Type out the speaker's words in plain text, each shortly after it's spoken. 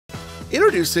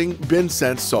Introducing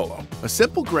BinSense Solo, a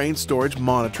simple grain storage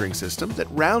monitoring system that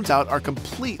rounds out our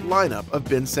complete lineup of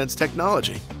BinSense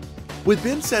technology. With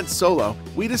BinSense Solo,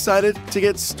 we decided to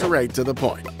get straight to the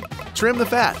point. Trim the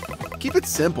fat. Keep it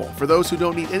simple for those who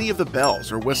don't need any of the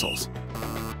bells or whistles.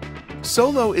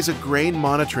 Solo is a grain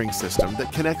monitoring system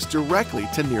that connects directly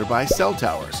to nearby cell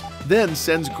towers, then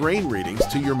sends grain readings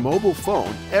to your mobile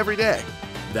phone every day.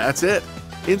 That's it.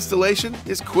 Installation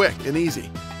is quick and easy.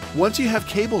 Once you have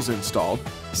cables installed,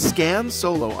 scan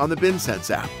Solo on the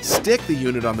BinSense app, stick the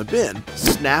unit on the bin,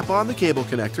 snap on the cable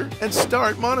connector, and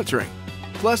start monitoring.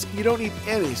 Plus, you don't need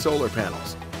any solar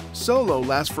panels. Solo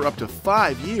lasts for up to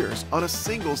 5 years on a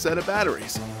single set of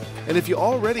batteries. And if you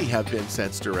already have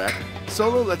BinSense Direct,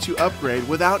 Solo lets you upgrade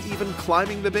without even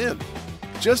climbing the bin.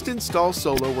 Just install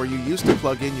Solo where you used to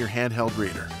plug in your handheld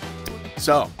reader.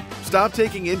 So, stop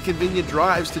taking inconvenient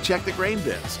drives to check the grain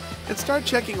bins and start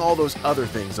checking all those other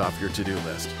things off your to-do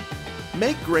list.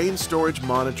 Make grain storage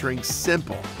monitoring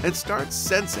simple and start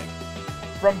sensing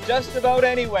from just about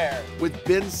anywhere with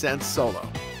BinSense Solo.